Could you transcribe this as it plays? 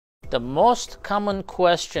The most common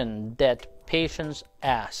question that patients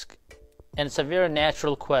ask, and it's a very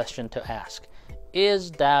natural question to ask, is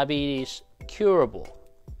diabetes curable?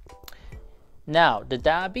 Now, the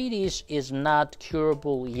diabetes is not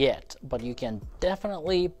curable yet, but you can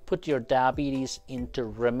definitely put your diabetes into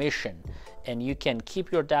remission, and you can keep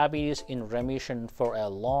your diabetes in remission for a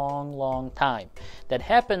long time. That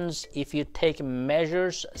happens if you take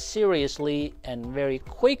measures seriously and very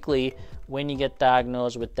quickly when you get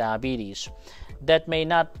diagnosed with diabetes. That may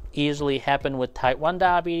not easily happen with type 1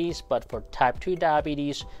 diabetes, but for type 2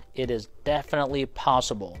 diabetes, it is definitely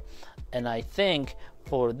possible. And I think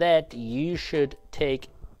for that, you should take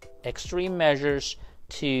extreme measures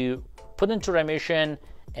to put into remission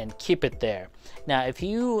and keep it there. Now, if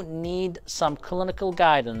you need some clinical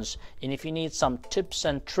guidance and if you need some tips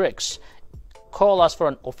and tricks, call us for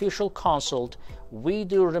an official consult. We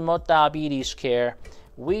do remote diabetes care.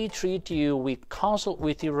 We treat you, we consult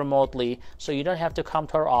with you remotely, so you don't have to come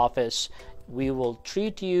to our office. We will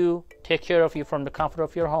treat you, take care of you from the comfort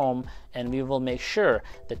of your home, and we will make sure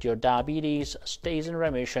that your diabetes stays in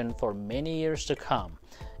remission for many years to come.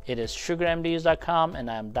 It is SugarMDs.com,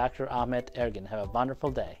 and I am Dr. Ahmet Ergin. Have a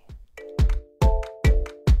wonderful day.